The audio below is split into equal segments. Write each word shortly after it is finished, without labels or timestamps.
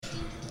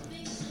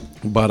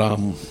But I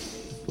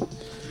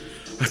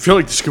feel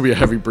like this could be a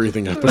heavy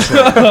breathing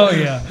episode. Oh,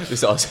 yeah.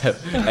 This also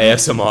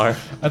ASMR.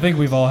 I think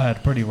we've all had a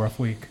pretty rough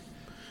week.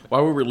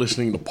 While we were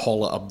listening to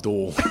Paula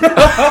Abdul.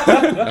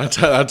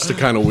 That's the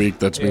kind of week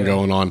that's been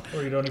going on.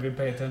 Or you don't even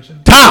pay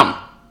attention? Tom!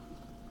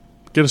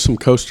 Get us some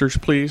coasters,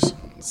 please.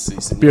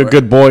 Be a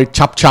good boy.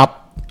 Chop,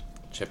 chop.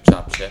 Chip,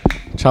 chop, chip.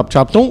 Chop,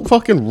 chop. Don't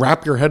fucking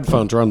wrap your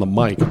headphones around the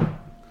mic.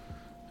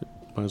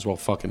 Might as well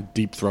fucking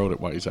deep throat it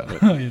while he's at it.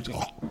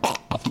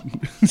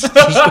 Just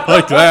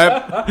like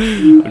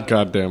that.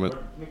 God damn it.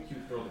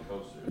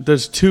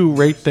 There's two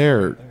right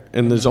there,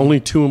 and there's only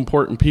two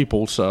important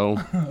people, so...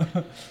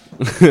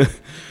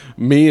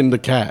 Me and the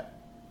cat.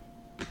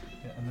 Yeah,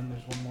 and then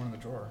there's one more in the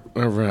drawer.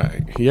 All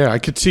right. Yeah, I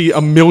could see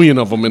a million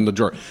of them in the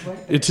drawer.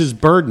 It's his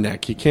bird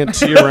neck. You can't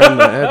see around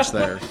the edge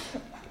there.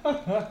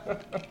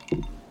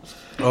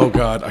 Oh,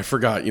 God. I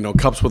forgot.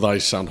 Cups with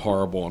ice sound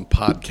horrible on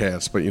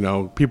podcasts,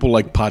 but, people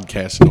like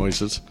podcast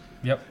noises.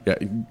 Yep. Yeah.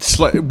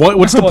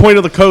 What's the point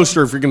of the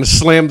coaster if you're going to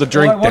slam the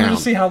drink I wanted down?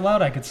 to see how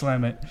loud I could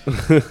slam it.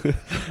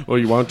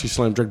 Well, why don't you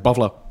slam drink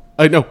Buffalo?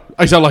 No.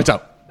 Ice out, lights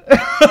out.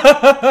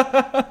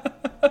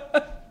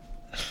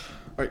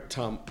 All right,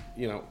 Tom,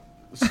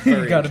 it's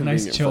very got a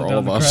nice inconvenient chill for all down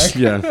of the us.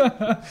 crack.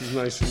 Yeah. It's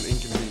nice and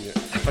inconvenient.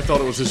 I thought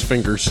it was his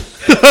fingers.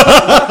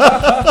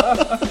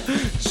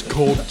 His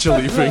cold,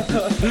 chilly fingers.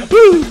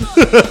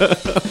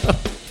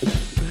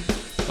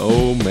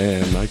 Oh,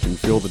 man, I can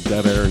feel the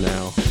dead air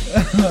now.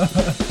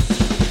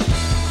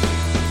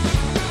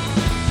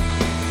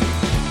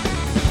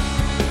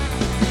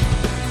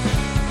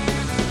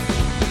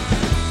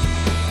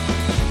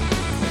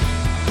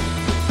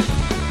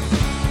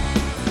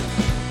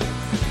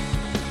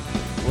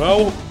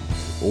 Well,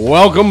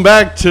 welcome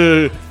back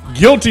to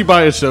Guilty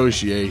by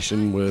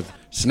Association with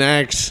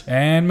Snacks.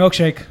 And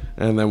milkshake.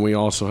 And then we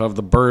also have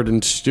the bird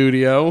in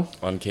studio.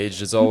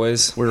 Uncaged as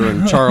always. We're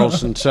in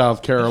Charleston,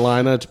 South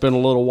Carolina. It's been a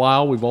little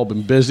while. We've all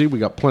been busy. We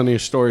got plenty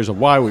of stories of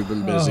why we've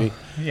been busy.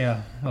 Oh,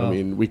 yeah. I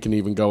mean, we can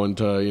even go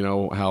into,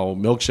 how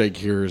Milkshake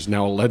here is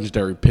now a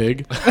legendary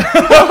pig.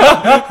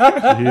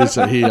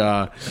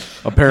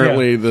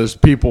 Apparently there's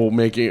people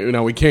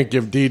making, we can't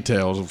give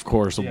details, of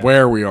course, of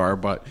where we are,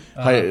 but,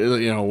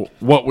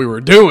 what we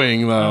were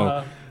doing,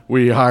 though,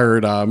 we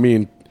hired,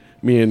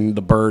 me and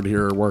the bird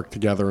here work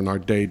together in our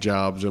day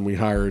jobs, and we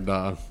hired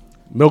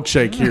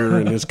Milkshake here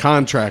and his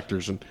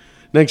contractors. And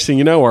next thing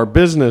you know, our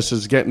business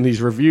is getting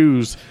these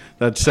reviews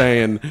that's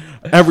saying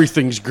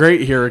everything's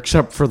great here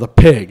except for the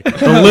pig,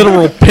 the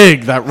literal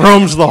pig that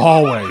roams the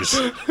hallways.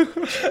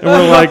 And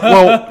we're like,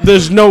 well,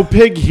 there's no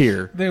pig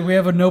here. We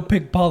have a no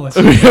pig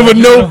policy. We have a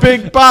no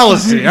pig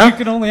policy. Huh? You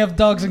can only have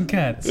dogs and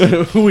cats.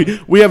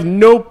 we have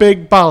no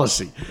pig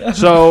policy.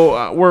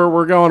 So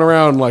we're going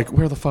around like,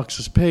 where the fuck's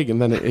this pig?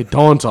 And then it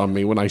dawns on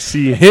me when I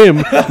see him,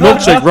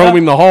 Milkshake,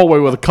 roaming the hallway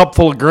with a cup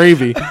full of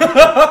gravy.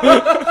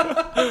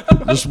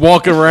 Just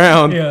walking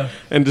around,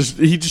 and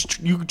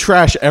you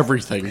trash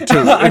everything too,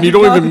 and you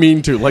don't even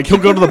mean to. Like, he'll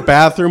go to the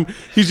bathroom.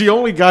 He's the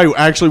only guy who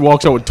actually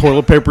walks out with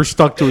toilet paper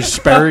stuck to his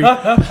Sperry.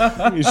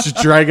 He's just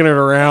dragging it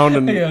around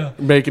and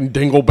making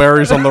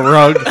dingleberries on the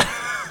rug.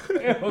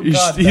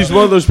 He's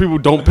one of those people who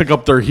don't pick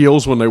up their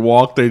heels when they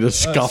walk. They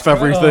just scuff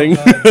everything.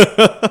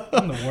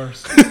 I'm the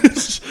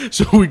worst.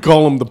 So we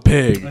call him the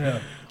pig.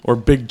 Or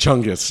Big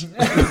Chungus.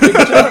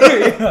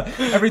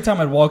 Every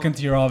time I'd walk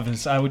into your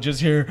office, I would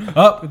just hear,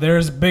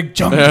 there's Big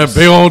Chungus. Yeah,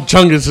 big old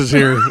Chungus is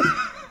here.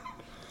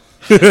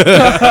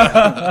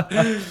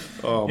 Man.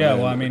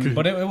 Well, I mean,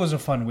 but it was a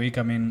fun week.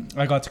 I mean,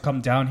 I got to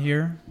come down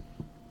here.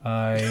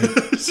 I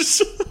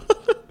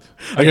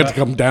got to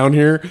come down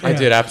here. I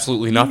did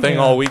absolutely nothing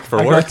all week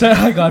for work.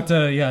 I got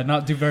to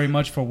not do very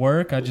much for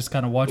work. I just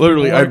kind of watched.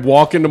 Literally, I'd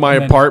walk into my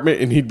apartment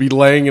and he'd be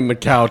laying in the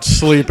couch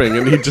sleeping,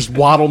 and he'd just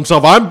waddle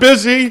himself. I'm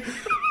busy.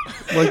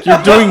 Like,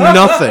 you're doing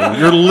nothing.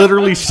 You're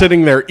literally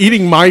sitting there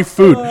eating my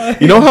food.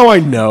 You know how I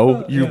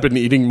know you've been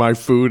eating my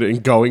food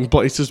and going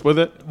places with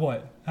it?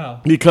 What?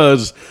 How?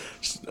 Because,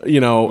 there's ever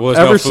no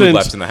food since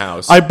left in the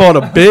house. I bought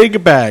a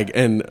big bag,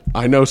 and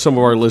I know some of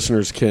our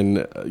listeners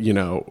can,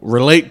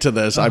 relate to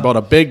this. I bought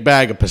a big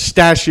bag of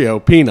pistachio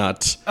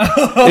peanuts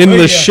in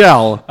the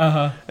shell,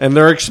 and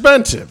they're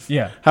expensive.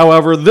 Yeah.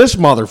 However, this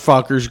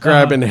motherfucker's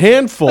grabbing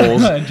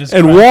handfuls And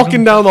and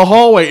walking down the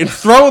hallway and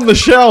throwing the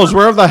shells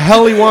wherever the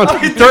hell he wants.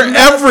 They're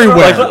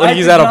everywhere. Like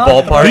he's at a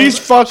ballpark. These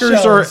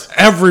fuckers are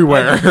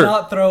everywhere. I did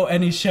not throw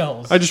any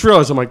shells. I just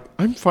realized,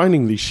 I'm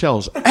finding these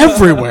shells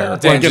everywhere.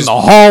 Dan Like in just the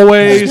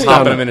hallways.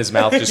 popping them in his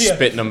mouth, just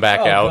spitting them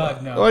back out.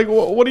 God, no. Like,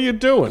 what are you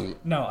doing?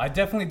 No, I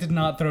definitely did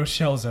not throw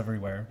shells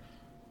everywhere.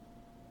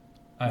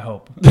 I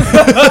hope.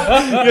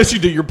 Yes, you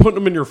do. You're putting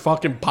them in your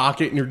fucking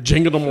pocket and you're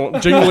jingling them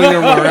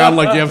around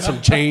like you have some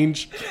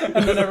change. And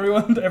then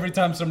every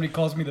time somebody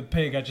calls me the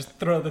pig, I just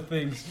throw the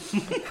things.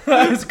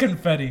 It's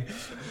confetti.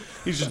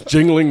 He's just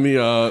jingling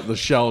the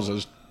shells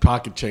as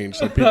pocket change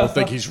so people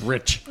think he's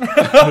rich.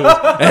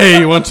 Hey,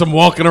 you want some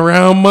walking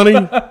around money?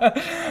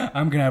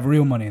 I'm going to have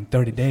real money in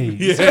 30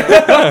 days.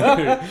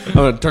 Yeah. I'm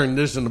going to turn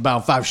this into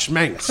about 5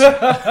 schmanks.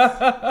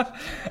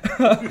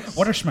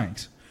 What are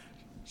schmanks?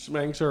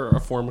 Schmanks are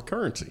a form of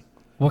currency.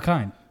 What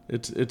kind?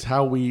 It's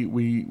how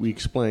we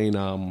explain.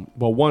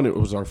 Well, one, it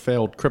was our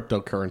failed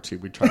cryptocurrency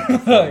we tried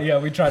to Yeah,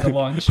 we tried to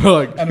launch,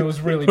 Like- and it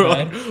was really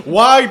bad.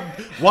 why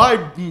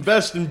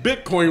invest in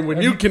Bitcoin when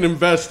you can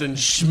invest in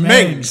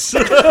schminks?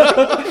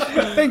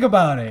 Think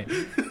about it.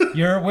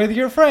 You're with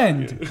your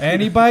friend,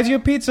 and he buys you a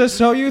pizza,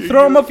 so you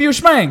throw him a few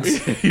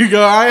schmanks. You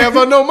go, I have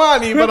no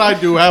money, but I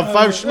do have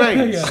 5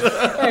 schmanks.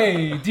 Yeah.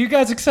 Hey, do you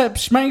guys accept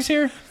schmanks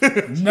here?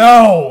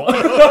 No.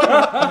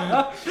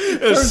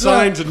 There's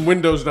signs and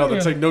windows now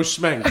that say no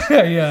schmanks.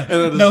 Yeah. And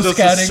then No there's just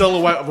a scatting.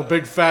 silhouette of a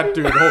big fat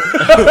dude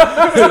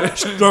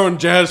throwing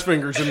jazz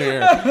fingers in the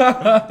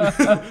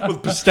air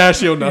with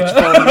pistachio nuts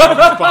falling out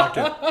of his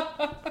pocket.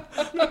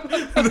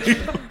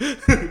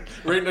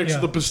 Right next to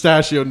the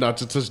pistachio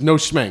nuts, it says no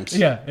schmanks.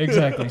 Yeah,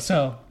 exactly.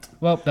 So,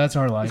 well, that's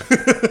our life.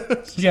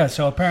 Yeah,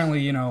 so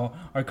apparently,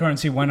 our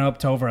currency went up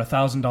to over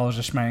 $1,000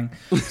 a schmang.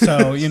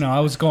 So, I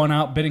was going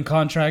out bidding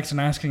contracts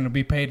and asking to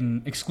be paid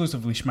in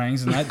exclusively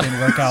schmangs, and that didn't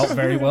work out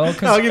very well.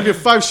 I'll give you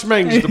 5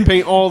 schmangs to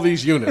paint all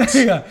these units.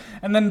 Yeah,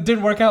 and then it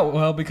didn't work out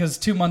well because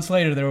 2 months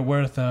later they were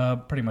worth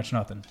pretty much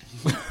nothing.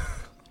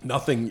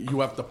 Nothing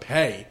you have to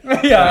pay.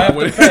 Yeah, I have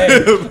to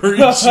pay. For each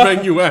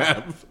schmang you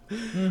have.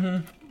 Mm-hmm.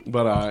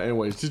 But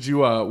anyways, did you?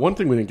 One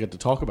thing we didn't get to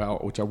talk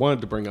about, which I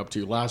wanted to bring up to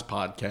you last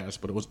podcast,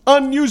 but it was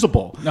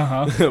unusable.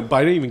 But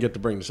I didn't even get to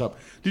bring this up.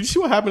 Did you see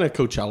what happened at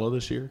Coachella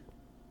this year?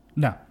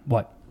 No,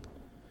 what?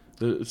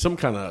 Some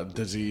kind of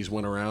disease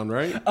went around,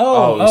 right?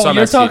 Oh,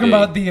 you're STD. talking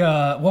about the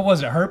what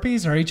was it,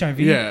 herpes or HIV?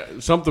 Yeah,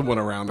 something went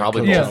around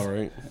Probably at both. Coachella,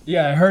 right?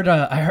 Yeah, I heard.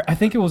 I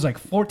think it was like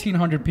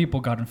 1,400 people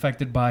got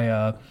infected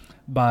by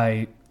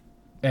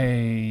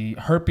a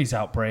herpes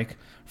outbreak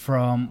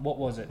from what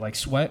was it, like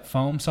sweat,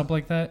 foam, something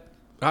like that.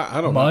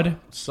 I don't Mud? know.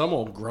 Some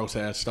old gross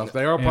ass stuff.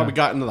 They all probably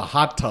got into the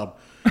hot tub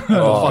at the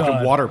God.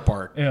 fucking water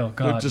park. Ew,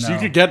 God, Just no.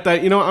 you could get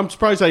that. I'm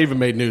surprised I even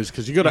made news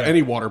because you go to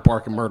any water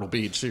park in Myrtle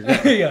Beach. So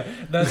Yeah,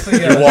 that's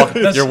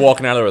the. You're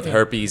walking out there with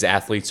herpes,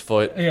 athlete's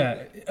foot.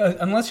 Yeah,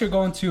 unless you're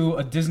going to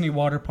a Disney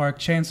water park,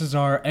 chances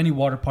are any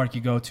water park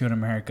you go to in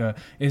America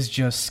is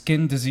just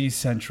skin disease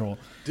central.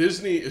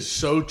 Disney is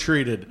so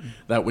treated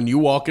that when you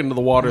walk into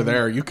the water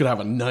there, you could have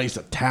a nice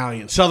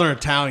Southern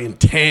Italian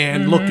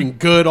tan, looking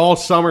good all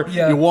summer.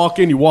 Yeah. You walk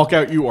in, you walk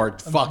out, you are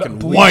fucking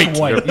Bleach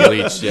white. You're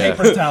bleached, yeah.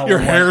 Paper towel. Your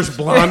white. hair's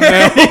blonde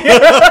now.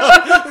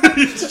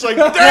 It's just like,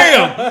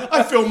 damn,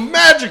 I feel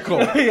magical.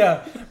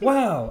 Yeah.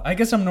 Wow. I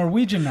guess I'm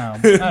Norwegian now. I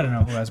don't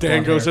know who has Dan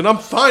blonde goes, hair. and I'm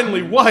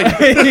finally white.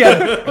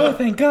 Yeah. Oh,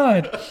 thank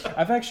God.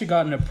 I've actually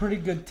gotten a pretty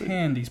good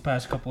tan these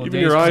past couple of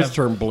Even days. your 'cause eyes I've-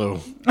 turn blue.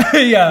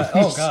 Yeah.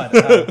 Oh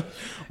God.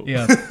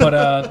 Yeah.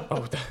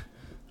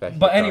 But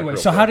But anyway,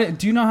 so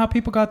do you know how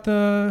people got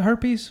the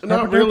herpes? Not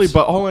Herpes? really,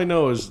 but all I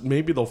know is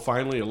maybe they'll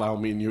finally allow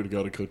me and you to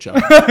go to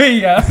Coachella.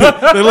 Yeah.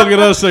 They look at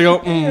us, they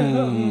go,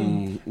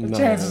 no.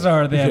 Chances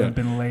are they haven't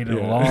been laid in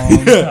a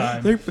long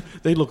time.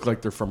 They look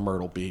like they're from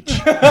Myrtle Beach.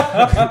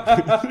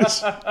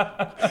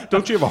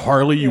 Don't you have a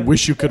Harley you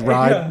wish you could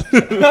ride?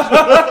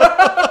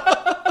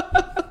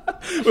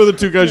 Or the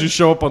two guys who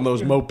show up on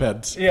those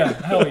mopeds. Yeah.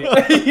 Hell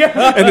yeah.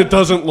 Yeah. And it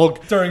doesn't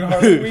look... During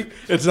Harley Week.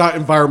 It's not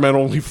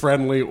environmentally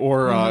friendly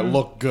or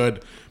look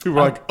good. People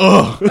are like,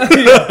 ugh.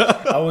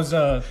 I was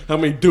How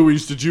many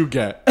Deweys did you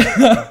get?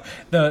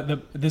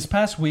 this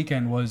past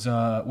weekend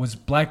was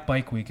Black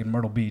Bike Week in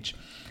Myrtle Beach,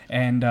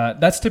 and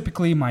that's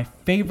typically my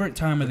favorite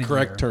time of the year.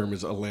 Correct term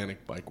is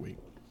Atlantic Bike Week.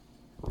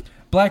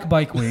 Black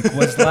Bike Week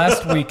was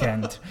last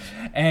weekend,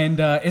 and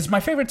it's my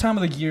favorite time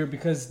of the year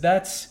because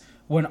that's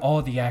when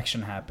all the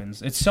action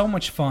happens. It's so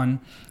much fun.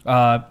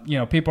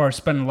 People are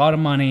spending a lot of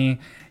money.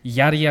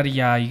 Yada yada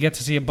yada. You get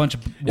to see a bunch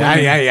of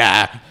women.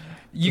 Yeah.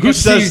 You Who get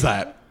to says see-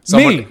 that?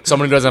 Me.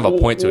 Someone who doesn't have a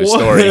point to his What?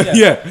 story.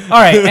 Yeah. All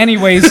right.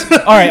 Anyways, all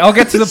right. I'll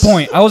get to the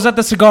point. I was at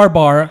the cigar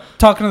bar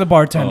talking to the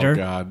bartender. Oh,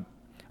 God.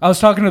 I was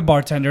talking to the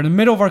bartender. In the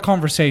middle of our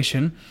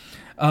conversation,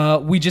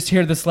 we just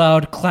hear this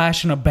loud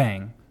clash and a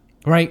bang,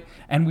 right?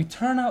 And we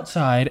turn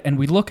outside and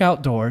we look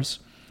outdoors,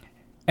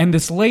 and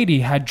this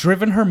lady had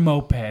driven her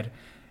moped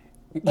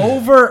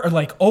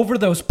over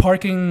those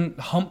parking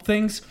hump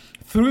things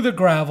through the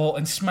gravel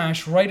and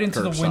smashed right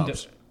into Curb the window.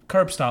 stops.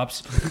 Curb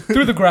stops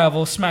through the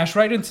gravel, smashed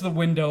right into the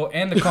window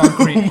and the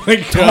concrete. Oh my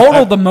God.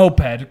 Totaled the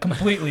moped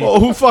completely. Well,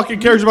 who fucking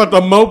cares about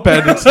the moped?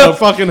 It's the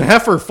fucking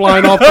heifer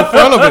flying off the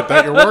front of it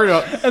that you're worried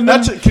about. And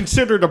That's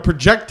considered a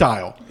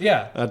projectile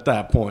Yeah. at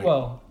that point.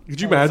 Well, could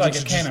you it's imagine? like a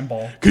she just-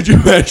 cannonball. Could you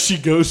imagine she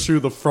goes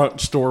through the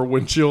front store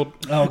windshield,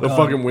 Oh, the God.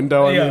 fucking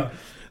window? I Yeah. mean,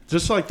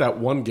 just like that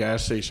one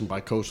gas station by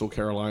Coastal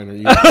Carolina.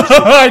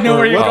 I know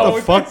where you're what going the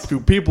with fuck this. do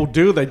people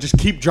do? They just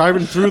keep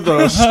driving through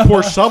the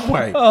poor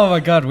subway. Oh my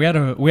God, we had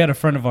a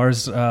friend of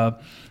ours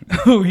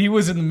who he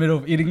was in the middle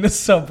of eating the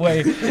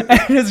Subway,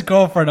 and his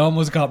girlfriend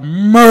almost got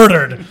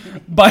murdered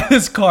by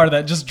this car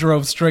that just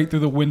drove straight through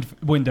the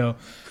window.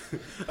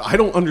 I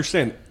don't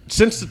understand.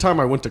 Since the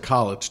time I went to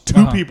college,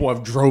 two people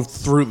have drove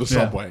through the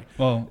subway.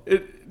 Well,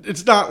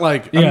 it's not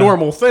like a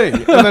normal thing.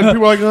 And then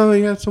people are like, oh,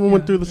 yeah, someone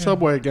went through the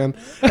subway again.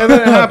 And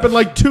then it happened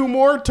like 2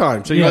 more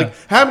times. So you're like,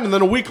 happened, and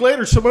then a week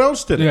later, someone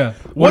else did it. Yeah.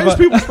 What is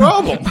people's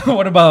problem?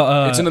 What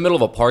about... it's in the middle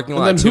of a parking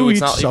lot, and then too. who It's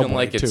eats not Subway, even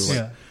like it's...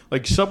 too?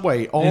 Like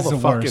Subway, all It's the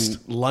the fucking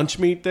worst. lunch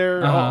meat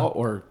there,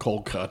 or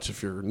cold cuts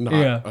if you're not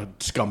a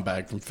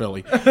scumbag from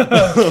Philly.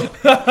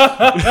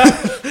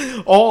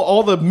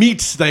 all the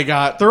meats they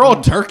got, they're all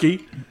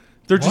turkey.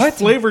 They're just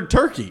flavored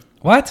turkey.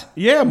 What?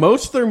 Yeah,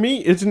 most of their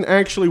meat isn't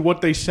actually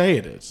what they say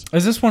it is.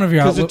 Is this one of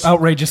your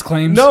outrageous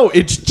claims? No,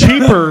 it's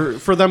cheaper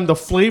for them to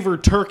flavor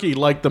turkey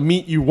like the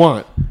meat you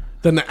want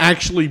than to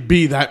actually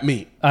be that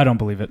meat. I don't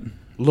believe it.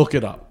 Look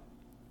it up.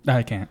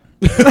 I can't.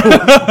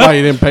 Why,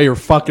 you didn't pay your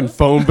fucking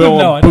phone bill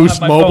No, on I don't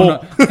Boost have my Mobile?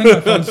 phone. I think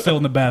my phone's still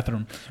in the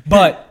bathroom.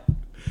 But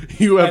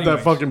You have Anyways.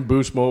 that fucking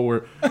Boost Mobile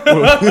where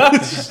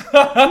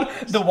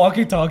the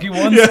walkie-talkie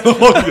ones?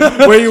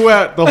 where you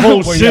at? The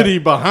whole Where you city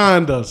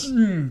behind us.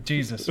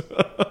 Jesus.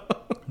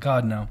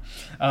 God, no.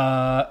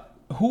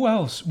 Who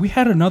else? We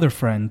had another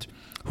friend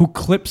who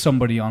clipped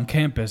somebody on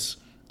campus.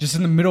 Just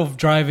in the middle of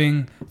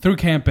driving through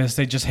campus,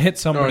 they just hit Oh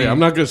somebody. yeah, I'm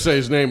not gonna say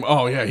his name.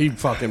 Oh yeah, he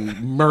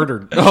fucking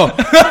murdered. Oh,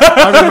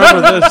 I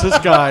remember this. This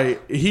guy,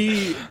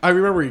 I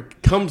remember he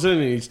comes in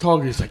and he's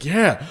talking. He's like,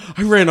 "Yeah,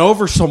 I ran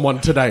over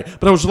someone today,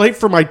 but I was late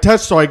for my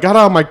test, so I got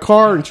out of my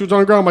car and she was on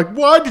the ground. I'm like,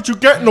 why did you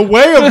get in the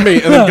way of me?"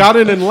 And then got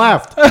in and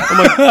left.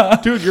 I'm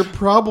like, dude, you're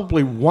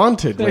probably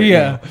wanted. Right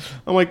now.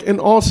 I'm like,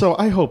 and also,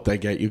 I hope they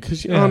get you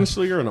because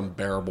honestly, you're an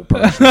unbearable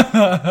person.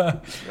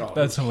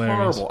 That's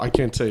hilarious. Horrible. I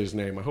can't say his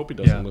name. I hope he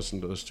doesn't listen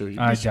to this too. You'd be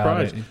I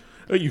surprised.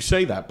 doubt You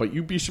say that, but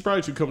you'd be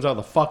surprised who comes out of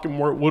the fucking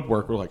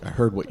woodwork. We're like, I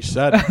heard what you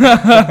said.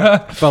 I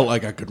felt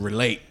like I could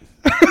relate.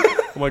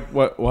 I'm like,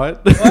 what?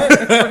 What do you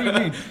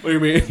mean? What do you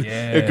mean?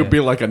 Yeah. It could be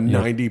like a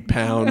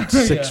 90-pound,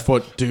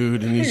 6-foot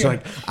dude, and he's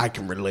like, I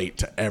can relate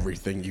to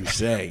everything you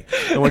say.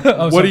 I'm like,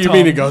 what so do you Tom-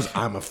 mean? He goes,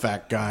 I'm a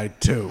fat guy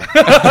too.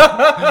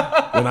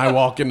 When I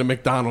walk into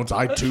McDonald's,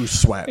 I too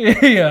sweat.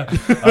 Yeah.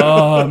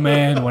 Oh,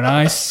 man. When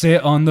I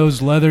sit on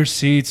those leather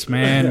seats,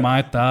 man,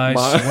 my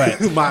thighs sweat.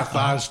 My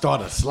thighs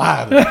start to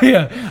slide.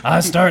 Yeah.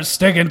 I start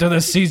sticking to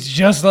the seats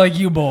just like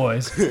you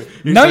boys. He's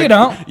No, like, you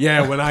don't.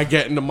 Yeah, when I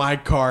get into my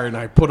car and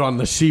I put on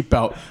the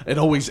seatbelt, it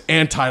always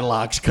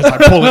anti-locks because I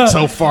pull it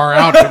so far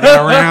out to get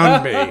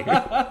around me.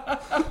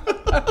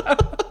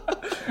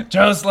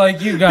 Just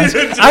like you guys.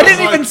 I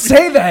didn't even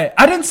say that.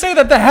 I didn't say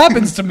that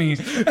happens to me.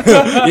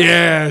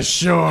 Yeah,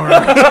 sure.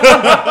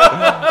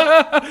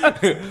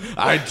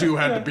 I too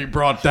had to be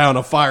brought down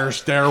a fire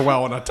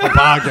stairwell in a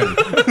toboggan.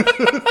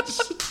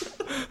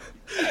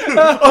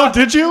 Oh,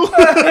 did you?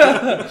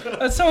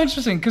 That's so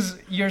interesting because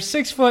you're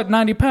 6 foot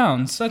 90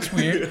 pounds. That's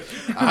weird.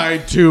 I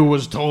too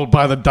was told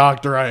by the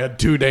doctor I had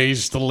 2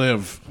 days to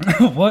live.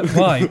 What?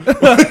 Why?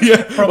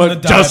 Yeah, From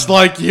but the just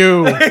like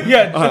you.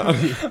 Yeah.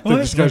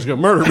 This guy's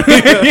gonna murder me.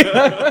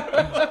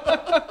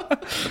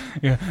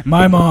 Yeah.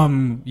 My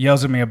mom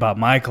yells at me about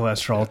my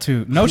cholesterol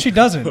too. No, she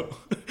doesn't.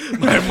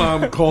 My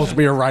mom calls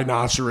me a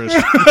rhinoceros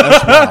as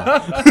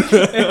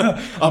well.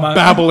 A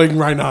babbling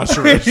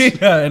rhinoceros.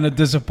 Yeah, and a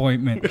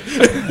disappointment.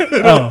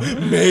 Oh.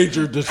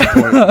 Major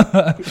disappointment.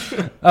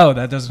 Oh,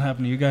 that doesn't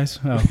happen to you guys?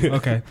 Oh,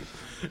 okay.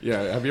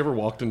 Yeah, have you ever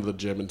walked into the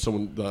gym and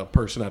the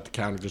person at the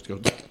counter just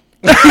goes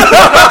as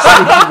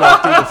soon as you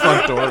walk through the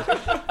front door,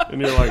 and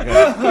you're like,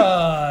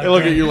 they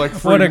look at you like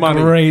free What a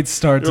money. great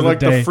start You're to like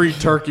the day. the free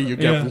turkey you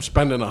get Yeah. from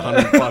spending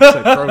 $100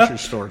 at grocery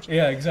stores.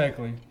 Yeah,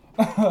 exactly.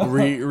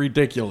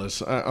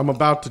 Ridiculous. I'm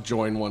about to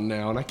join one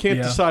now, and I can't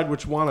Yeah. decide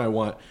which one I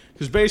want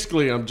because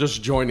basically I'm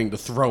just joining to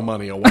throw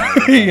money away. At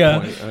that Yeah.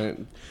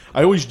 point.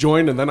 I always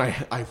join, and then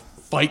I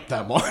fight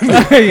them on.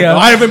 Yeah.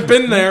 I haven't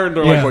been there, and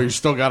they're Yeah. like, "Well, you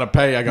still got to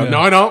pay." I go, Yeah.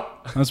 "No, I don't."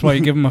 That's why you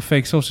give them a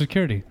fake Social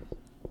Security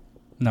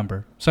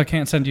number. So I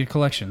can't send you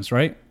collections,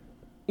 right?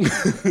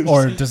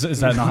 Or is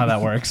that not how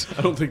that works?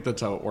 I don't think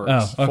that's how it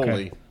works. Oh, okay.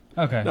 Fully.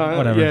 Okay, No,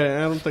 whatever.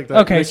 Yeah, I don't think that.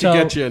 Okay, They so-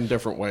 can get you in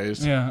different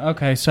ways. Yeah,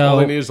 okay, All so...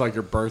 they need is like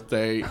your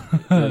birthday,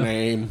 your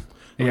name.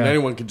 I mean, Yeah.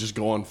 anyone could just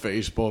go on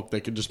Facebook. They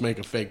could just make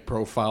a fake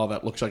profile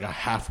that looks like a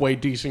halfway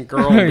decent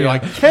girl and be Yeah.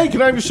 like, "Hey, can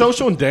I have your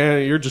social?" And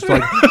Dan, you're just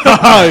like,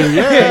 "Ah,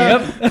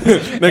 yeah."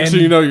 Next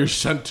thing you know, you're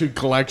sent to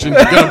collections.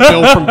 You get a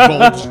bill from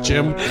Gold's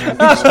Gym, and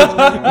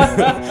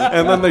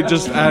then they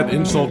just add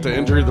insult to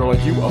injury. They're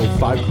like, "You owe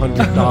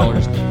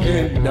 $500,"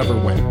 and you never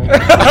went,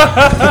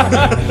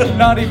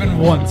 Not even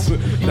once.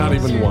 not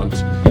even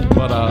once.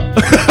 But all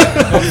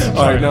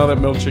right, now that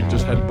Milkshake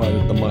just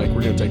headbutted the mic,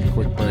 we're gonna take a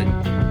quick break.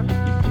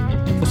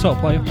 What's up,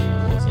 player?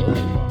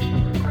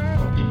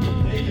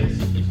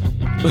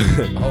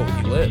 Oh,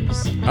 he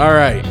lives. All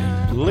right,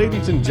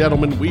 ladies and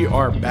gentlemen, we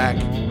are back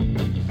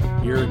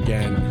here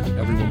again.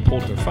 Everyone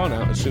pulled their phone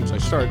out as soon as I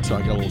started, so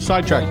I got a little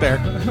sidetracked there.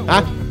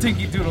 Huh?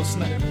 Dinky Doodle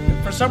Snap.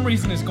 For some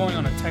reason, is going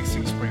on a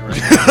texting spree right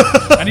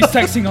now. And he's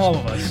texting all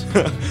of us.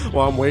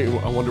 Well, I'm waiting.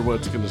 I wonder what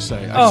it's going to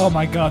say. Oh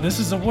my god, this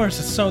is the worst.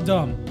 It's so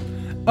dumb.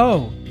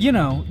 Oh,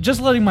 just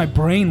letting my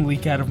brain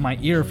leak out of my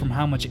ear from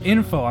how much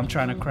info I'm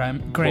trying to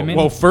cram in.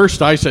 Well,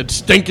 first I said,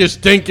 "Stinkus,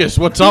 Dinkus,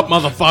 what's up,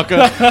 motherfucker?"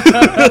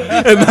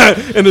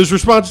 and his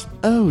response,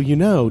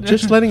 oh,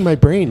 just letting my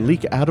brain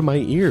leak out of my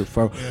ear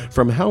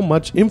from how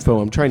much info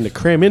I'm trying to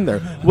cram in there.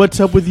 What's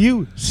up with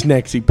you,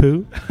 Snacksy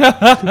Poo?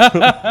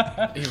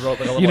 He wrote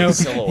like a little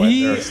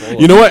silhouette there.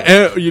 You know what?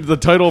 The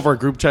title of our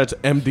group chat's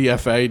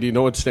MDFA. Do you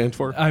know what it stands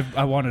for?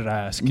 I wanted to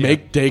ask. Yeah.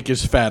 Make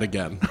Dacus fat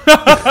again.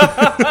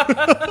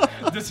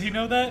 Does he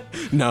know that?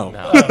 No.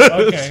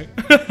 Oh, okay.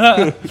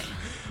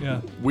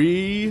 Yeah.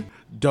 We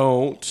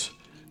don't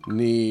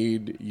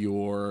need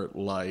your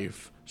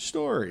life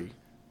story.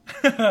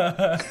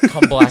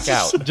 Come black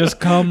out. Just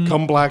come.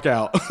 Come black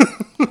out.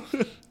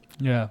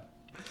 Yeah.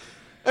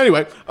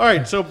 Anyway, all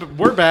right, so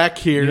we're back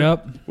here.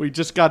 Yep. We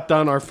just got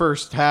done our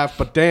first half,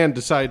 but Dan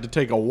decided to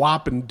take a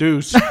whopping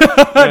deuce.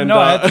 And, No,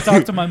 I had to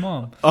talk to my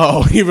mom.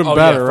 Oh, even Oh,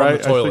 better, yeah, from right?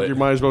 the I toilet. think you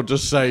might as well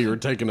just say you were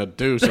taking a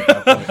deuce at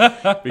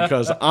that point.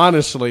 Because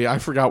honestly, I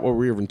forgot what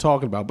we were even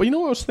talking about. But you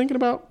know what I was thinking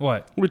about?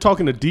 What? We were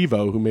talking to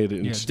Devo, who made it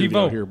in Yeah,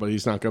 studio Devo. here, but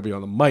he's not going to be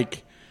on the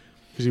mic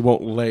because he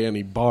won't lay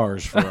any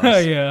bars for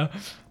us. Yeah.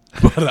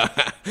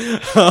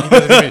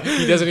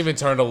 He doesn't even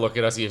turn to look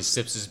at us. He just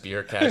sips his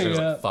beer casually. He's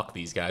Yeah. like, fuck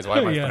these guys. Why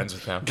am I Yeah. friends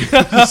with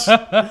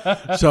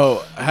them?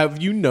 So, have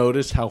you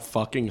noticed how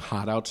fucking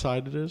hot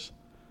outside it is?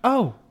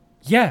 Oh,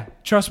 yeah.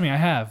 Trust me, I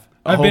have.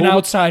 I've been Oh.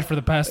 outside for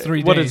the past 3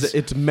 days. What is it?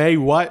 It's May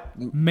what?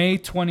 May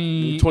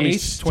 28th,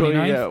 29th?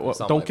 29th? Yeah, well,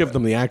 Something don't like give that.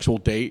 them the actual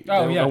date. Oh,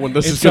 They don't yeah. know when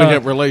this is It's, going to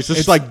get released. This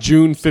is it's- like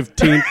June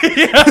 15th.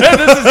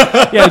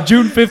 Yeah,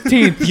 June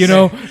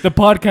 15th. The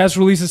podcast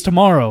releases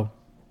tomorrow.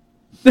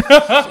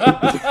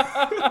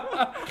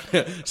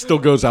 Still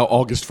goes out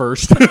August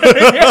 1st.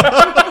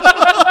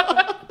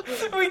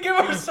 We give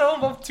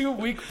ourselves a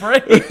 2-week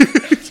break.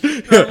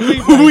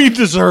 We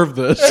deserve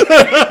this.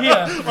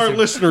 Yeah. Our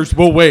listeners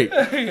will wait.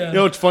 You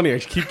know, it's funny. I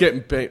keep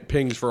getting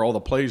pings for all the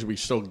plays we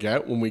still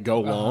get when we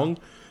go long.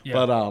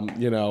 Yeah. But,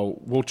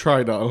 we'll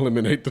try to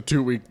eliminate the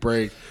 2-week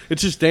break.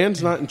 It's just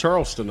Dan's not in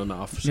Charleston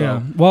enough. So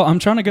Yeah. Well, I'm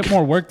trying to get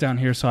more work down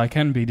here so I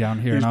can be down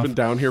here he's enough. been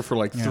down here for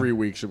like 3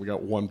 weeks and we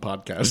got one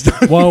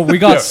podcast. Well, we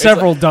got it's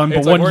several like- done, but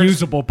it's like one we're-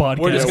 usable podcast.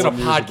 We're just Yeah, going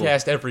to one usable.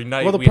 podcast every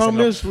night. Well, the We just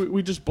problem know- is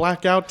we just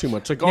black out too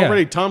much. Like Yeah.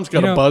 already Tom's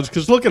got You a know- buzz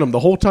because look at him. The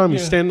whole time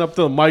he's standing up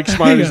to the mic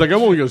smiling. He's like,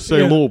 I'm only going to say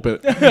a Yeah. little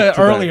bit.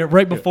 Earlier,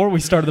 right before we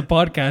started the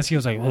podcast, he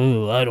was like,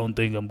 "Oh, I don't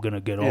think I'm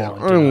gonna get Yeah, on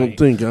I don't tonight.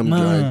 think I'm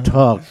going to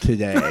talk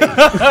today.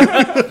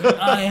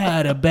 I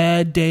had a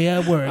bad day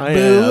at work. I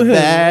had a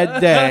bad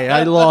day.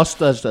 I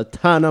lost us a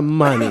ton of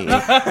money.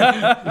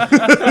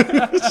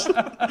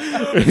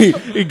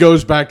 he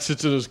goes back,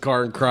 sits in his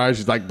car, and cries.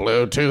 He's like,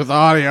 Bluetooth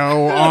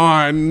audio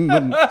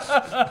on.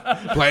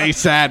 Play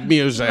sad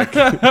music.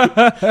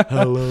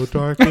 Hello,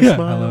 darkness.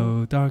 my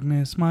Hello,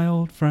 darkness, my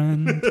old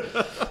friend.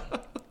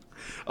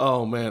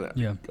 Oh man.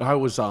 Yeah. I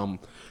was Have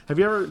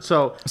you ever?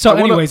 So, I wanna-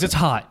 anyways, it's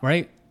hot,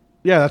 right?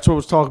 Yeah, that's what I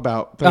was talking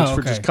about. Thanks Oh,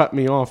 for okay. just cutting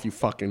me off. You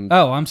fucking.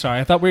 Oh, I'm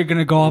sorry. I thought we were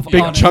gonna go off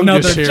Big on Chungus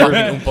another here.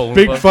 giant- Oompa Loompa.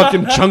 Big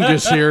fucking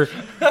Chungus here.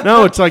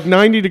 No, it's like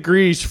 90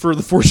 degrees for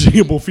the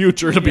foreseeable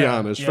future, to be Yeah,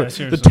 honest. yeah, For the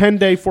seriously.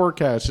 10-day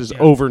forecast is Yeah.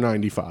 over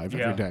 95 Yeah.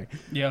 every day.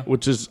 Yeah.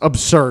 Which is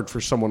absurd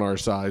for someone our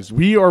size.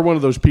 We are one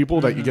of those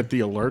people that you get the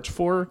alerts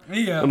for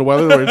Yeah. on the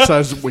weather where it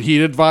says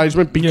heat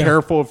advisement, be Yeah.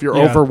 careful if you're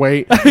Yeah.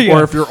 overweight Yeah.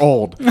 or if you're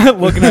old.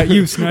 Looking at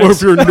you, Or Snacks.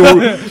 if you're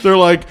new, they're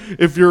like,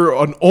 if you're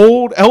an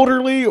old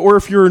elderly or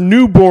if you're a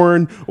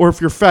newborn or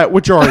if you're fat,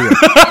 which are you?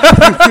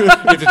 You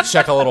have to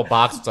check a little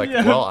box. It's like,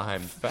 well,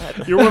 I'm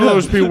fat. You're one of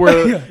those people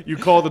where you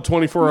call the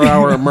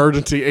 24-hour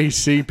emergency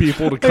AC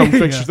people to come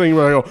fix your thing.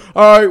 Where I go,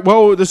 all right,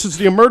 well, this is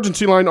the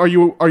emergency line. Are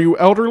you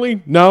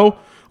elderly? No.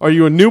 Are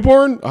you a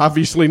newborn?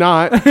 Obviously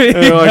not. And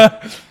they're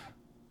like,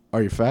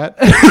 are you fat?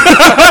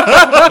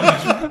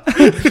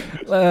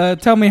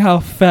 Tell me how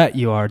fat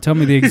you are. Tell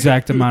me the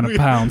exact amount of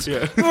pounds. Do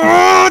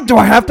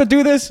I have to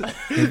do this?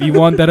 If you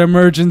want that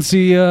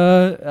emergency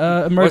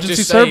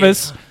just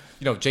service.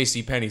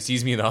 J.C. Penney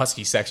sees me in the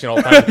Husky section all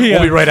the time. Yeah.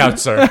 We'll be right out,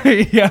 sir.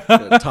 Yeah.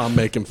 Tom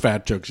making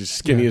fat jokes. He's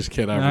the skinniest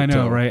kid I ever I know,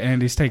 told. right?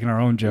 Andy's taking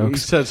our own He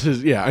jokes. says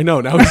his, yeah, I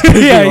know. Now he's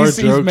taking Yeah, our he's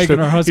jokes. making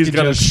our husky He's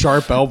got his jokes.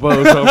 sharp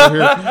elbows over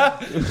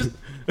here.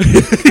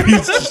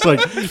 He's just like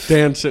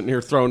Dan sitting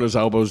here throwing his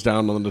elbows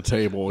down on the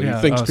table. Yeah.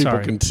 He thinks Oh, people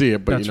sorry. can see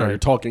it, but That's you're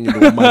right. talking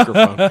into a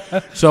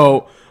microphone.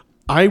 So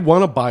I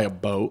want to buy a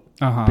boat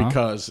Uh-huh.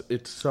 because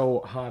it's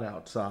so hot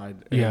outside.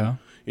 And, Yeah.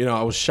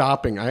 I was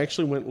shopping. I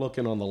actually went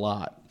looking on the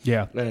lot.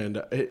 Yeah.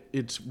 And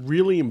it's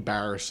really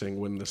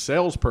embarrassing when the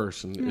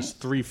salesperson is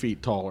 3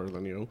 feet taller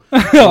than you.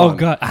 Oh,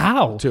 God.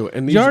 How? Too.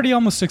 And these- You're already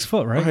almost 6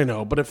 foot, right? I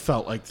know, but it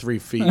felt like 3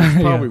 feet.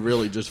 He's probably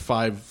really just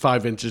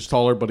five inches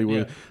taller, but he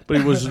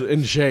was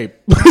in shape.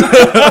 So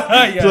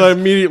that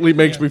immediately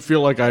makes me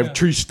feel like I have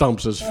tree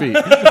stumps as feet.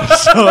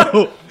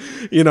 So,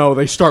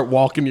 they start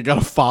walking. You got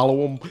to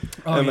follow them.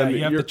 Oh, and yeah. then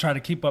You have you're- to try to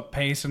keep up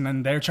pace, and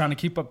then they're trying to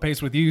keep up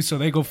pace with you, so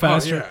they go Oh,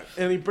 faster.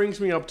 yeah. And he brings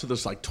me up to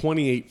this like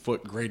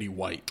 28-foot Grady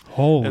White.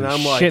 Holy and I'm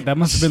shit, like, that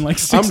must have been like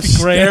 60 I'm grand.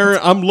 staring,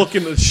 I'm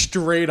looking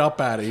straight up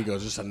at it. He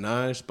goes, "It's a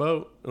nice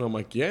boat." And I'm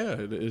like, "Yeah,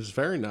 it is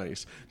very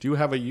nice. Do you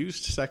have a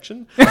used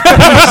section?"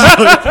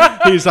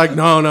 He's like,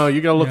 No, you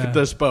got to look Yeah. at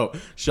this boat.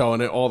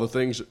 Showing it all the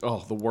things.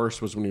 Oh, the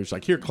worst was when he was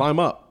like, "Here, climb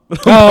up."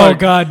 Oh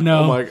God,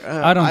 no! I'm like,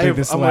 I don't think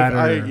this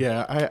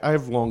ladder. I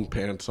have long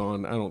pants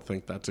on. I don't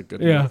think that's a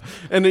good Yeah.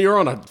 move. And then you're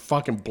on a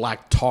fucking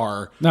black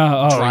tar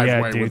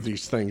driveway with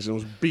these things. It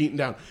was beaten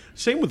down.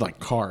 Same with like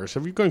cars.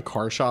 Have you gone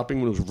car shopping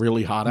when it was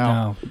really hot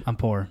out? No, I'm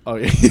poor. Oh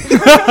yeah.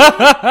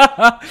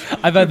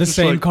 I've had the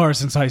same car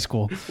since high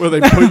school. Where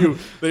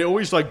they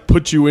always like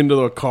put you into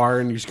the car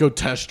and you just go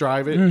test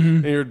drive it,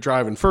 and you're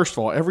driving. First of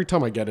all, every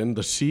time I get in,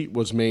 the seat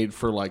was made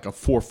for like a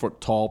 4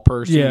 foot tall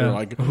person. Yeah. They're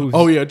like,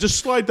 oh yeah, just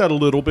slide that a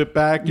little bit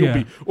back.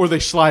 Or they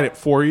slide it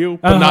for you,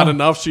 but not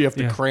enough, so you have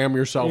to cram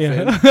yourself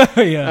in. And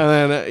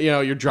then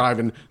you're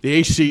driving. The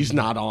AC's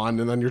not on,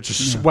 and then you're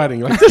just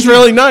sweating. Like, this is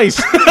really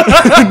nice.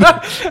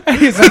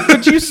 He's like,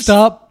 could you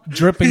stop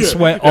dripping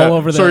sweat all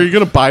over there? So are you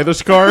gonna buy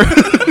this car?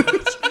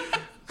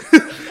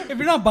 If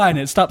you're not buying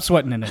it, stop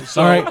sweating in it.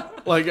 So, all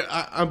right. Like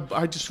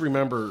I just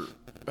remember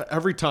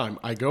every time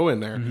I go in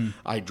there,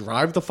 I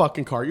drive the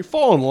fucking car. You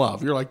fall in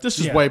love. You're like, this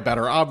is way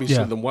better,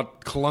 obviously, than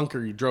what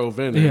clunker you drove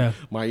in. Yeah.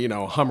 My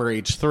Hummer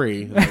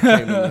H3 that I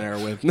came in there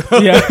with.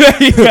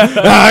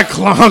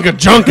 Clunk of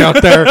junk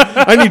out there.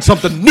 I need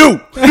something new.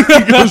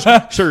 He goes,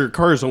 sir, your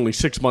car is only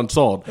 6 months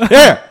old.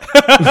 Yeah.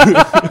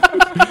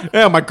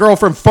 Yeah, my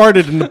girlfriend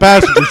farted in the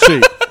passenger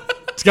seat.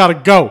 It's got to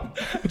go.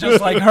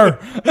 Just like her.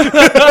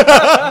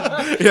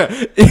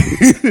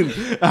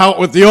 Out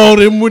with the old,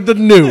 in with the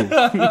new.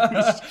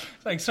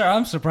 Like, sir,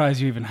 I'm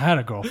surprised you even had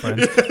a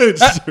girlfriend.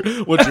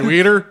 Would you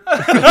eat her?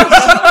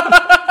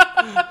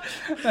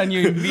 And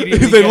you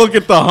immediately they look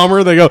at the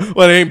Hummer, they go,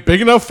 well, it ain't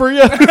big enough for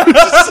you?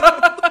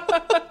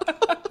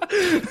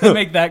 They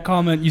make that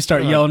comment, you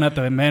start yelling at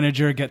the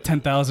manager, get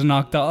 10,000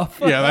 knocked off.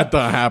 Yeah, that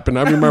doesn't happen.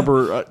 I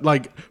remember,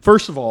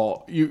 first of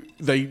all,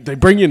 they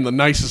bring you in the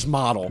nicest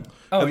model.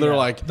 And they're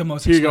like, the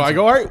most here you go. expensive. I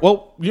go, all right,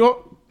 well,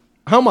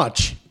 how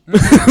much?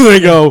 I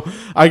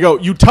go,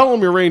 you tell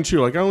them your range.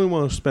 You're like, I only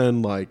want to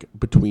spend like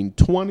between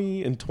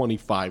 20 and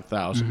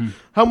 25,000.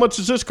 How much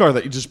is this car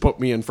that you just put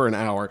me in for an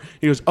hour?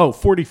 He goes,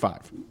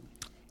 45.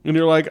 And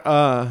you're like,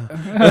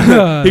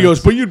 he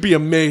goes, but you'd be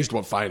amazed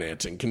what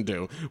financing can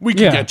do. We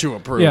can get you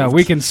approved. Yeah,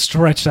 we can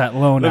stretch that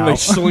loan out. And they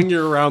sling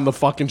you around the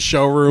fucking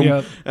showroom,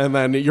 Yep. and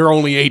then you're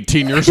only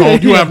 18 years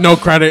old. You have no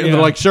credit. And they're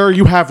like, sir,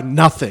 you have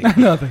nothing.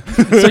 Nothing.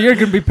 So you're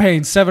going to be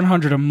paying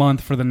 $700 a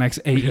month for the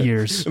next 8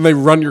 years. And they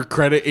run your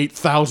credit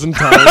 8,000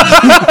 times.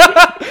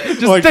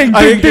 Just like, ding,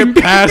 I ding, didn't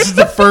get past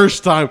the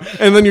first time.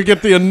 And then you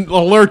get the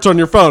alerts on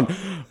your phone.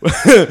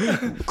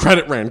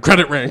 Credit ran.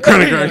 Failed.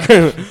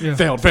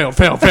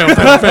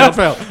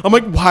 I'm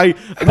like, why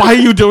are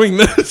you doing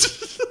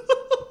this?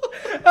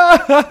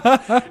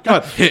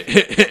 God,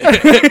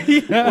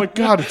 hit. Oh my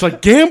God, it's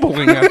like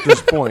gambling at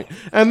this point.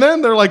 And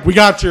then they're like, we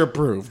got you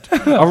approved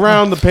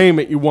around the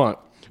payment you want,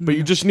 but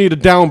you just need a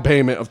down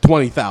payment of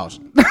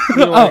 $20,000.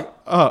 You're like,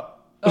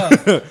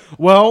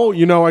 well,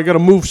 I got to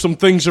move some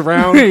things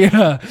around.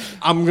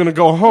 I'm going to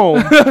go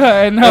home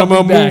and I'm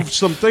going to move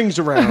some things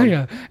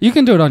around. You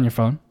can do it on your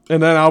phone. And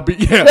then I'll be,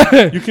 you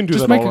can do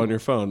that all on your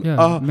phone.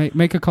 Yeah,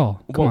 make a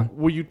call. Come on.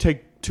 Will you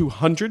take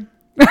 200?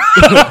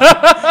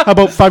 How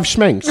about 5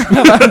 schmenks?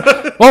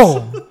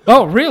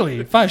 Oh,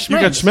 really? 5 schmenks? You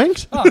got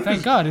schmenks? Oh,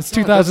 thank God. It's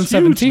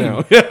 2017.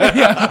 Now.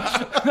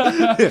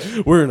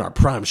 We're in our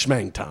prime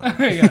schmeng time.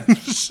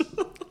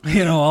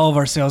 All of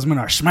our salesmen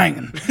are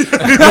schmanging.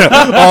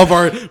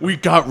 We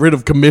got rid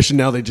of commission.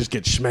 Now they just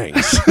get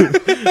schmenks.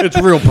 It's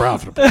real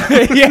profitable.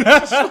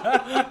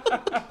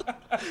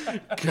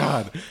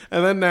 God.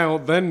 And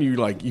then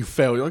you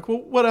fail. You're like,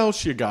 well, what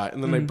else you got?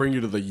 And then they bring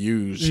you to the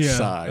used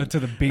side. To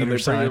the beater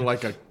side. And they bring you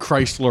like a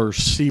Chrysler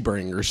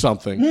Sebring or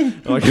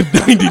something. Like a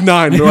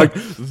 99. They're like,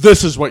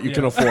 this is what you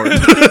can afford.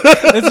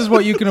 This is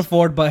what you can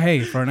afford, but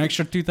hey, for an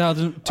extra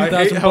 2,000 I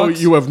hate how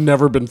you have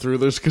never been through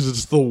this because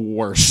it's the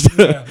worst.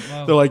 Wow.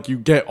 They're like, you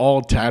get all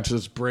attached to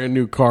this brand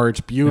new car.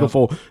 It's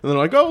beautiful. Yep. And they're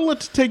like, oh,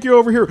 let's take you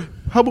over here.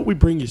 How about we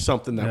bring you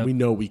something that we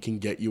know we can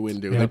get you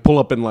into? They pull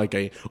up in like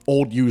a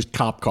old used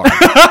cop car.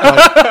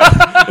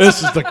 Like,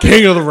 this is the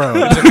king of the road.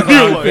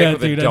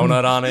 With a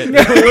donut on it.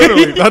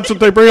 Literally, that's what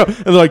they bring up. And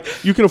they're like,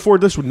 you can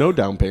afford this with no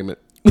down payment.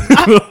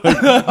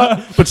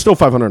 But still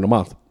 $500 a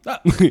month.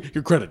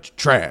 Your credit's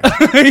trash.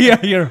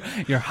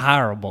 You're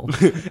horrible.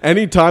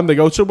 Anytime they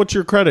go, so what's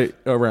your credit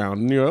around?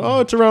 And you go, oh,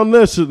 it's around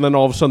this. And then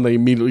all of a sudden they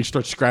immediately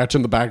start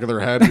scratching the back of their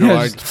head. And you're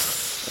like,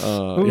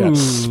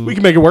 we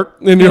can make it work.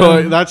 And you're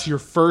like, that's your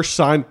first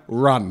sign.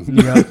 Run.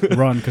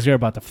 Run, because you're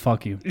about to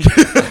fuck you.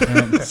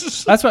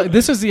 That's why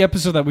this is the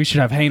episode that we should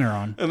have Hainer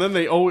on. And then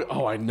they always,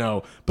 I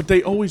know, but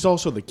they always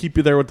they keep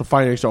you there with the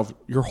finance officer.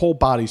 Your whole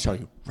body's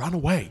telling you, run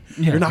away.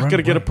 You're not going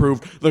to get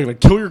approved. They're going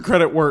to kill your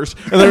credit worse.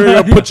 And they're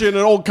going to put you in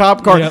an old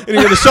cop car. And you're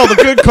going to sell the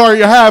good car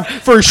you have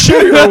for a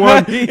shittier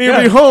one. And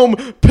you'll be home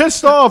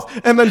pissed off.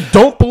 And then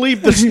don't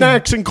believe the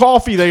snacks and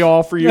coffee they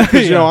offer you.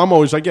 Because, I'm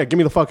always like, give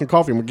me the fucking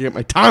coffee. I'm going to get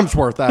my time's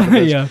worth out of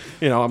this.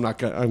 I'm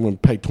going to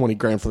pay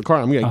 $20,000 for the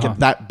car. I'm going to get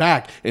that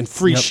back in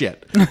free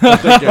shit.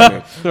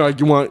 They're like,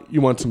 you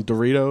want some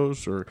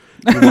Doritos or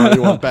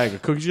you want a bag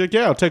of cookies? You're like,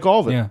 I'll take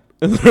all of it. Yeah.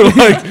 And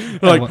they're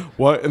like,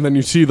 what? And then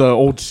you see the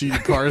old seedy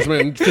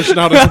carsman fishing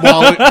out his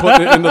wallet,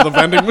 putting it into the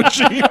vending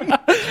machine.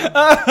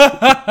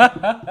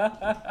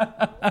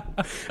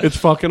 It's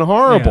fucking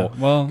horrible. Yeah,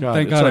 well,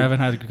 thank God I haven't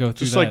had to go through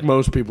just that. like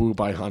most people who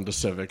buy Honda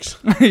Civics.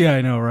 Yeah,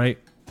 I know, right?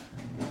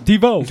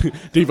 Devo.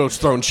 Devo's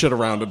throwing shit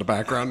around in the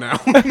background now.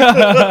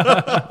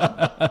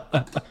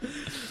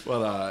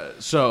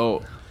 But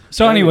So,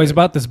 anyways,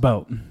 about this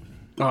boat.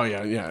 Oh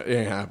yeah, it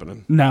ain't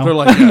happening. No, they're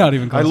like not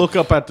even close. I look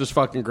up at this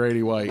fucking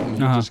Grady White,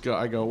 and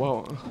I go,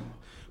 well,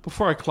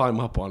 before I climb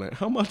up on it,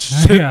 how much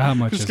is it? Yeah, how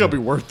much It's is gonna it? be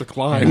worth the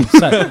climb.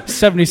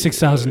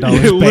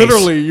 $76,000.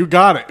 Literally, you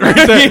got it right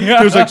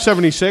there. It was like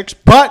 76,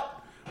 but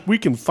we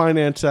can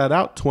finance that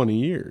out 20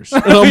 years.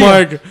 And I'm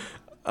like,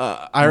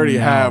 I already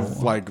have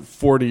like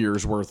 40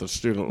 years worth of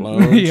student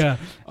loans. Yeah,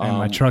 and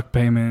my truck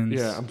payments.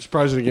 Yeah, I'm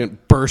surprised it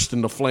didn't burst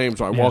into flames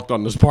when I walked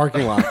on this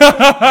parking lot.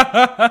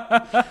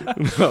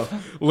 No,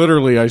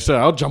 literally, I said,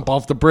 I'll jump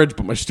off the bridge,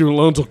 but my student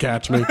loans will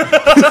catch me.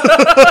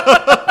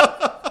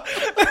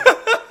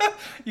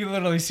 You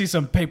literally see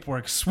some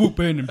paperwork swoop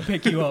in and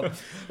pick you up.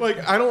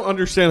 Like, I don't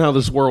understand how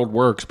this world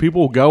works. People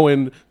will go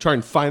in, try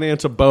and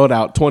finance a boat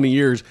out 20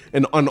 years,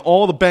 and on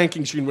all the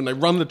banking screen, when they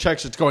run the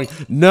checks, it's going,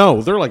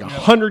 no, they're like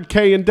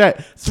 $100K in debt,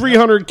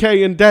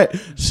 $300K in debt.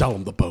 Sell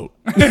them the boat.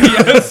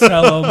 Yeah,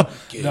 sell them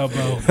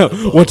the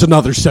boat. What's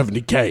another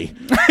 70K?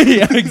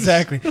 Yeah,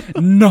 exactly.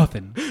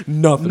 Nothing.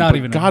 Nothing. Not But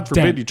even a God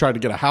forbid dent. you try to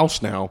get a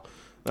house now.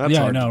 That's Yeah,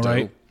 I hard know, to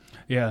right? do.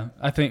 Yeah,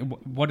 I think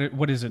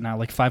what is it now?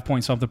 Like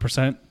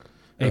 5-point-something%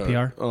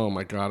 APR. Oh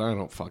my God, I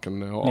don't fucking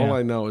know. Yeah. All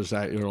I know is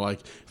that you're like,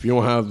 if you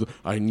don't have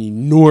an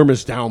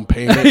enormous down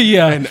payment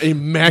Yeah. and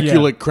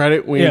immaculate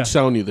credit, we Yeah. ain't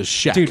selling you the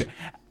check. Dude,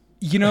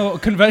 you know,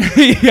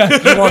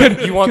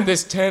 yeah. You want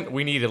this tent?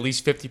 We need at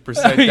least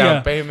 50%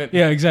 down payment.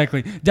 Yeah,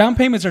 exactly. Down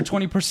payments are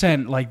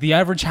 20%. Like the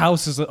average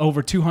house is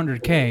over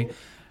 $200K.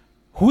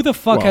 Who the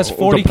fuck Well, has it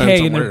depends $40K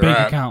on in their where bank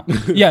you're at.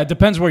 account? Yeah, it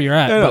depends where you're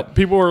at. Yeah, but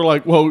people are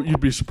like, well, you'd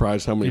be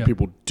surprised how many Yeah.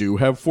 people do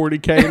have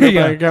 40K in their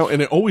Yeah. bank account,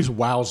 and it always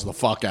wows the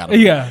fuck out of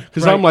me. Yeah,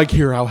 because right. I'm like,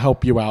 here, I'll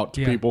help you out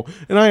to Yeah. people,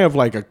 and I have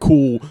like a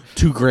cool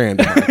 $2,000 in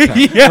my account.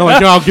 And I'm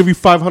like, no, I'll give you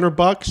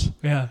 $500,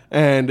 Yeah.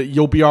 and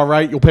you'll be all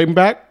right. You'll pay me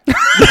back.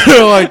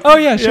 You're like, Oh,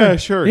 yeah, sure. yeah,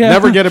 sure. Yeah.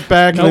 Never get it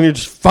back, and then Nope. you're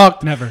just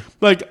fucked. Never.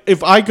 Like,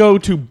 if I go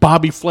to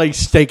Bobby Flay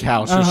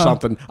Steakhouse or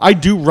something, I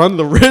do run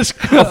the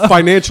risk of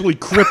financially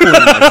crippling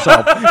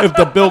myself if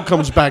the bill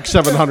comes back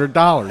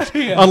 $700.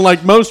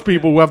 Unlike most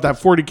people who have that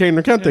 40K in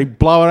their account, they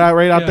blow it out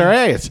right out their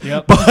ass.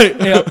 Yep.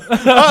 But Yep.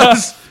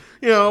 us,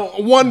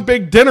 one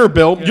big dinner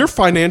bill, you're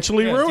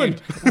financially Yeah,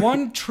 ruined. dude,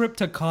 one trip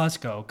to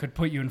Costco could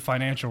put you in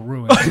financial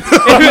ruin.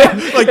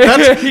 Like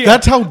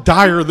that's how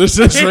dire this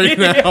is right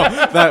now.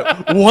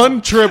 That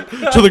one trip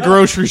to the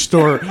grocery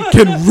store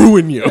can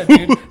ruin you.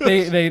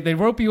 Dude, they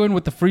rope you in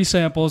with the free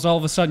samples. All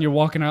of a sudden, you're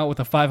walking out with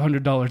a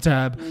 $500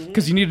 tab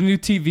because you need a new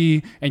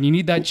TV and you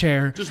need that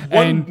chair. Just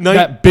one and night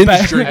that binge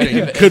ba-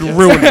 drinking could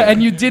ruin it.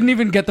 And you didn't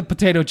even get the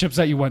potato chips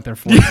that you went there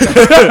for.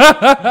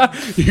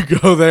 You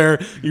go there,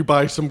 you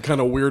buy some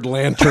kind of weird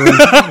lantern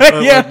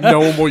that Yeah. like no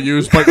one will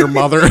use but your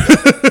mother.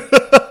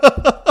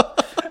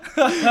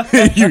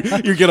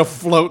 you get a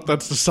float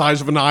that's the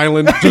size of an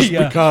island just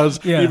Yeah. because,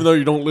 Yeah. even though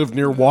you don't live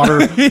near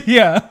water.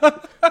 Yeah.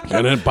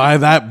 And then buy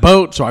that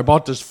boat. So I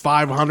bought this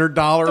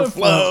 $500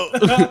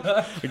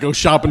 float. You go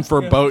shopping for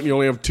a boat and you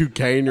only have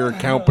 $2K in your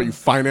account, but you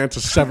finance a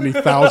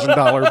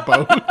 $70,000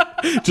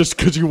 boat just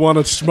because you want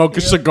to smoke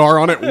a cigar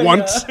on it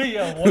once.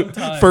 Yeah, one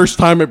time. First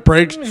time it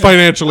breaks,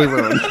 financially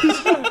ruined.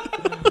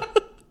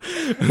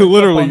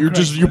 Literally,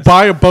 you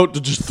buy a boat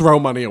to just throw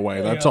money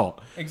away. That's all.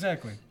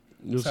 Exactly.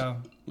 Just- So,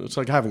 It's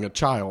like having a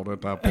child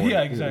at that point.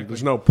 Yeah, exactly.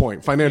 There's no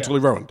point. Financially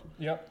ruined.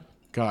 yep.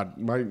 God,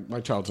 my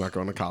child's not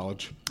going to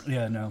college.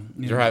 Yeah, no.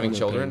 You're having I'm paying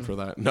children? for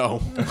that?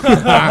 No.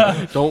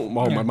 Don't.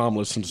 Oh, my mom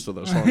listens to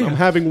this one. I'm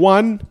having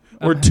one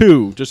or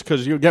two, just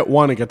because you get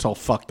one, it gets all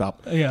fucked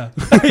up. Yeah.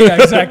 Yeah,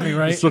 exactly,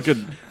 right? Just look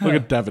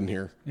at Devin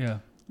here. Yeah.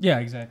 Yeah,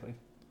 exactly.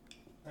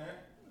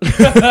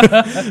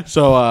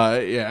 So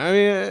yeah, I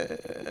mean,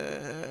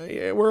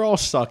 yeah, we're all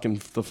stuck in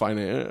the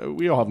finance.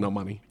 We all have no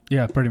money.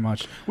 Yeah, pretty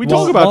much. We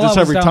talk about this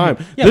every time.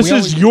 This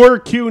is your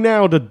cue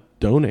now to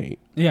donate.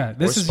 Yeah,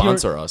 this Or is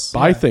sponsor us.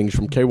 Buy things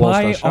from Buy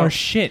kwalls.shop. our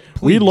shit,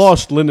 please. We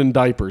lost linen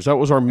diapers. That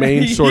was our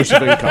main source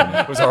of income.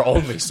 It was our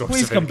only source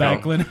Please of come income.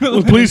 back, Lynn.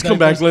 Well, please come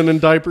back, linen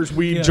diapers.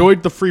 We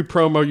enjoyed the free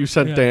promo you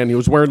sent Yeah. Dan. He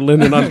was wearing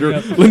linen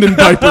linen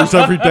diapers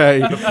every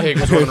day. Pig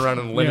was running around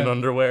in linen Yeah.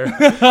 underwear.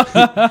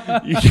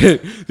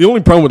 The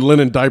only problem with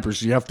linen diapers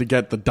is you have to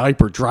get the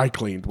diaper dry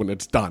cleaned when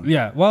it's done.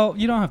 Yeah, well,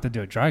 you don't have to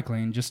do it dry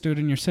clean. Just do it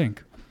in your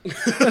sink.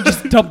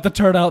 Just dump the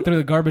turd out through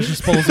the garbage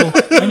disposal,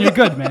 and you're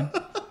good, man.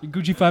 You're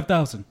Gucci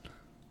 5000.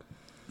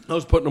 I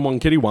was putting them on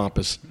kitty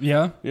wampus.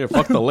 Yeah? Yeah,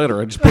 fuck the litter.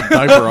 I just put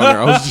diaper on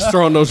there. I was just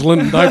throwing those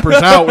linen diapers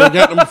out. We're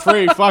getting them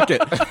free. Fuck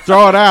it.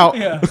 Throw it out.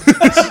 Yeah.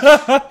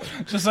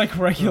 Just like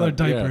regular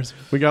diapers.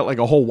 Yeah. We got like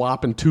a whole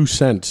whopping 2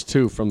 cents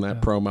too from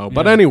that promo.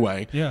 But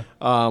anyway, Yeah.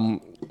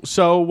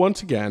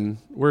 once again,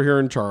 we're here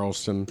in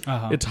Charleston.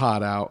 It's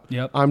hot out.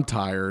 Yep. I'm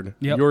tired.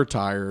 Yep. You're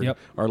tired. Yep.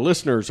 Our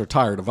listeners are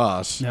tired of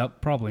us.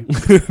 Yep, probably.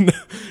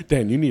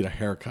 Dan, you need a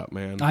haircut,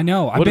 man. I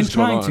know. I've What been is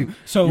going trying on? to.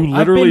 So you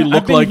literally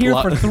I've been like here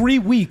for 3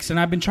 weeks, and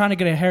I've been trying to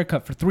get a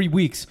haircut for 3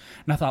 weeks.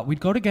 And I thought we'd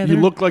go together. You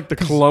look like the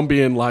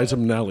Colombian Liza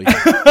Minnelli.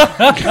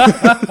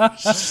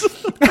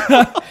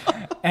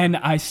 And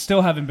I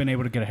still haven't been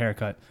able to get a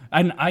haircut.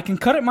 And I can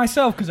cut it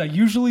myself because I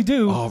usually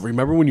do. Oh,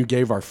 remember when you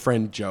gave our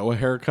friend Joe a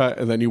haircut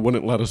and then you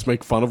wouldn't let us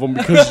make fun of him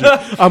because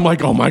I'm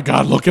like, oh my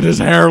God, look at his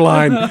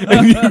hairline.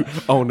 And you,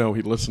 oh no,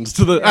 he listens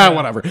to the,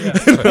 whatever.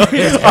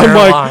 I'm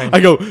like, I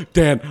go,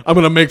 Dan, I'm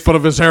going to make fun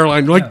of his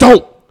hairline. You're like,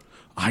 don't.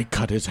 I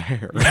cut his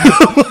hair.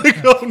 I'm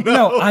like, oh no.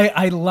 No,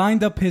 I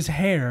lined up his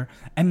hair,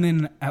 and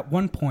then at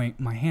one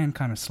point, my hand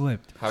kind of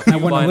slipped. How And can I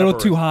you went a line little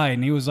up too high,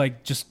 and he was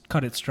like, just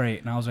cut it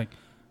straight. And I was like,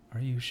 are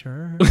you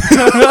sure?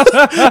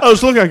 I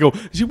was looking, I go,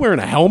 is he wearing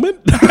a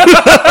helmet?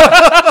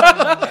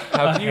 How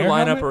can you hair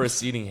line up helmet? a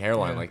receding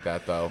hairline like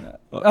that, though?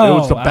 It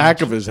was the back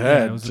ouch. of his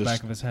head. Yeah, it was the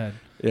back of his head.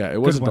 Yeah,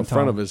 it wasn't one, the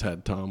front Tom. of his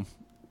head, Tom.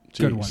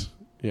 Good Jeez. one.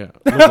 Yeah.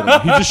 Look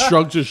at him. He just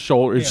shrugs his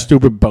shoulder, his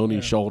stupid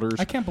bony shoulders.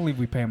 I can't believe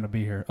we pay him to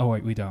be here. Oh,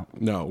 wait, we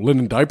don't. No,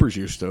 linen diapers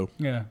used to.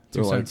 Yeah,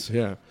 They're 2 like, cents.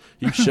 yeah.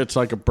 He shits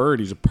like a bird.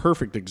 He's a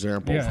perfect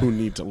example of Yeah. who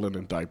needs a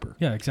linen diaper.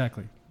 Yeah,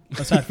 exactly.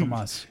 Aside from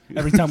us.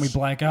 Every time we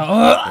black out.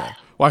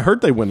 Well, I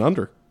heard they went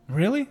under.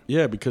 Really?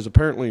 Yeah, because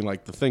apparently,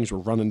 like, the things were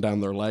running down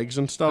their legs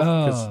and stuff.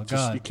 Oh, 'Cause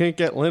God. You can't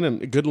get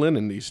good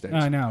linen these days.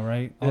 I know,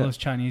 right? All Yeah. those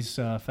Chinese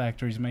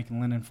factories making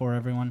linen for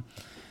everyone.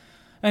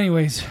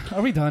 Anyways,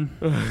 are we done?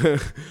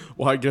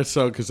 Well, I guess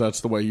so, because that's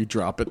the way you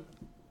drop it.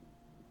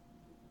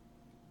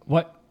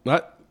 What?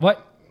 What?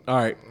 What? All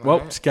right.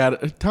 Well,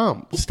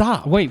 Tom,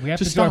 stop. Wait, we have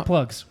Just to do our stop.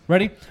 plugs.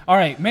 Ready? All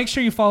right. Make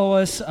sure you follow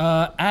us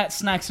at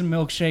Snacks and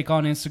Milkshake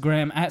on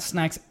Instagram, at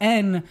Snacks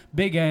N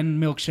Big N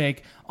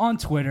Milkshake on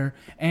Twitter,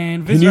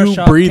 and Can visit our you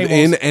shop. breathe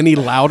K-Walls, in any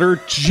louder?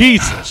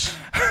 Jesus.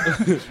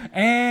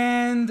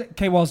 and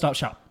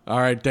kwalls.shop. All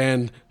right,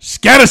 Dan,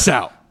 scat us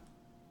out.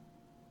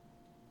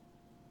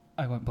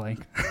 I went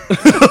blank.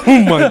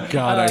 Oh my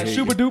God, I hate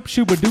you. Shooba doop,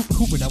 shooba doop,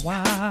 hooba da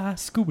wah,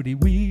 scoobity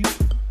wee.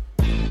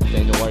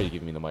 Daniel, why are you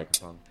giving me the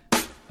microphone?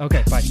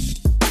 Okay, bye.